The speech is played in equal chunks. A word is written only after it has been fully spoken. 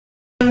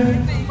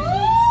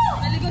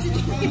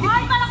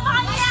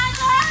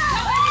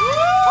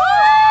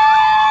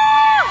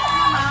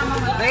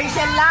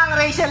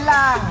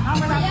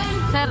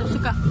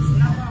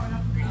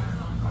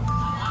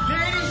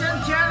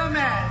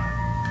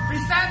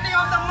presenting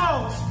of the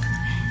most,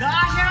 the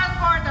usherette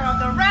porter of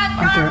the red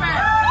carpet.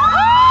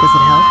 Does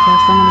it help to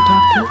have someone to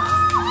talk to?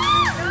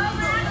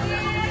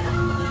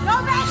 Go,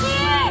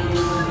 Beshi!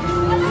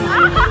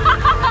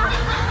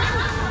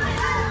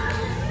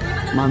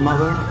 My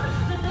mother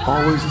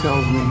always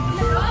tells me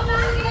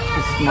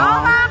to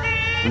smile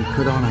and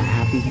put on a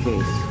happy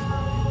face.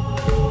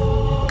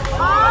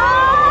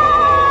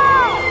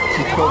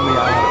 She told me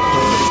I had a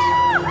purpose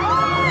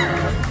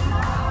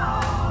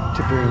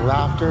to bring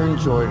laughter and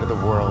joy to the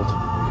world.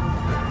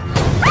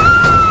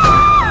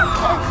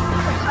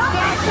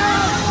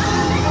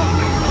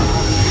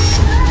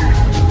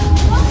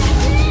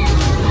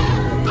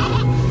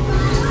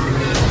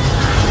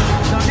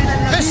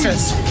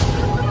 Sisters,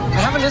 I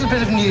have a little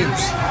bit of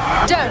news.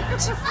 Don't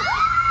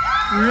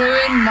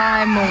ruin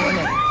my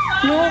morning.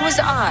 Nor was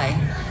I.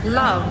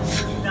 Love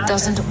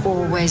doesn't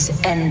always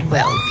end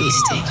well,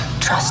 Beastie.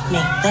 Trust me,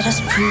 let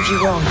us prove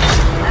you wrong.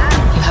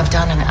 You have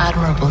done an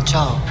admirable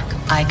job.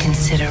 I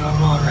consider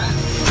Aurora.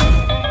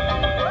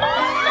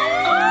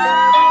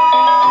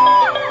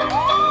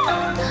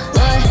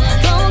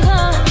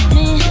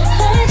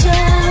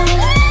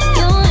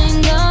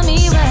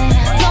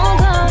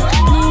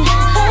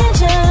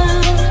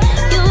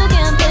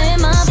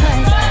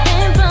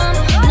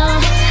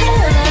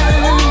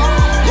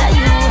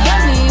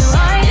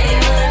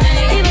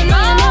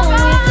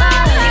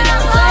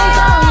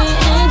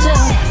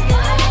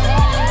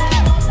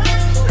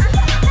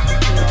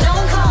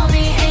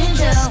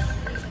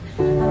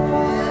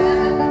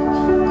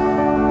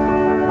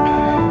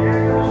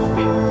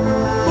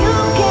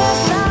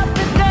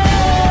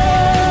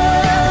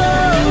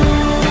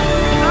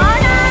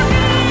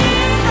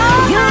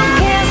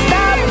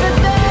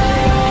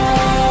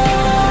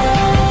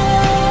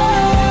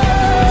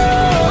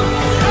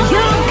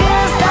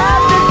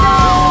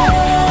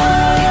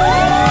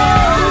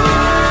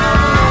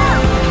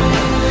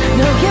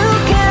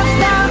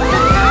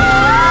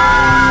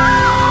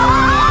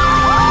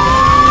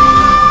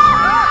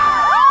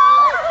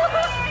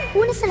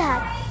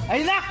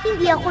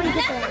 Hindi ako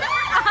nagkakala.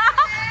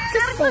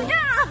 Kasi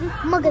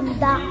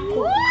maganda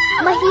ako.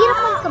 Mahirap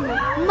man kami,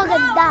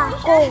 maganda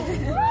ako.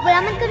 Wala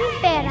man kaming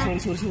pera,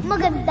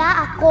 maganda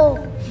ako.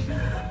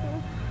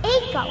 Eh,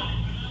 ikaw,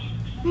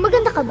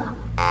 maganda ka ba?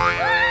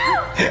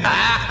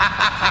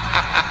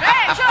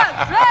 Reaction!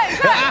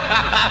 Reaction!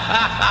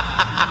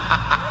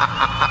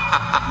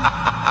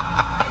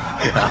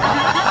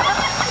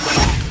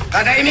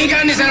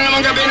 Katahimikan, isa na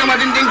namang gabi ng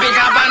matinding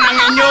pick-upan ng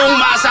inyong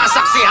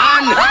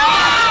masasaksihan.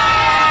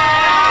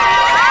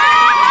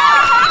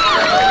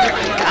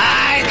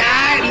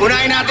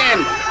 Unahin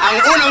natin ang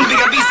unang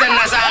bigabisan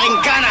na sa aking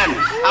kanan,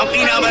 ang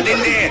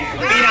pinakamatindi,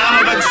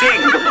 pinakamabagsik,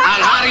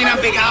 ang hari ng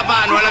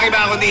pick-upan, walang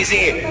iba kundi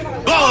si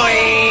Boy!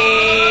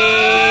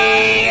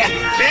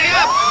 Pick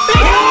up!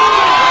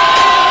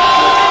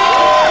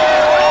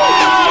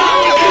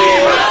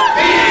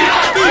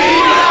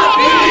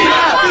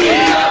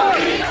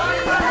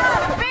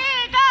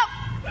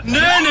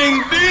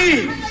 Neneng B!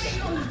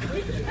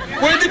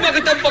 Pwede ba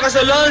kitang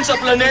pakasalan sa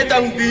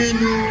planetang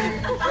Venus?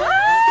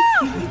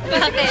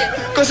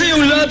 Bakit? Kasi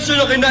yung labso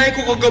na kinain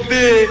ko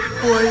kagabi,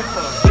 buhay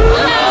pa.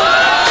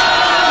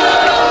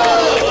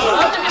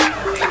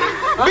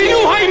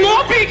 Binuhay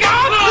mo,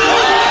 pick-up!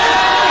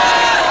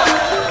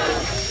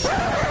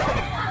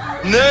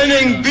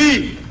 Neneng B,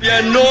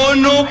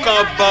 pianono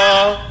ka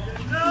ba?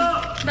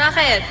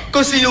 Bakit?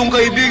 Kasi yung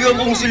kaibigan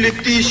kong si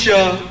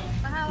Leticia,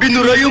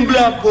 binura yung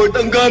blackboard,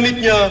 ang gamit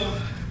niya,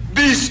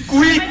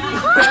 biskuit!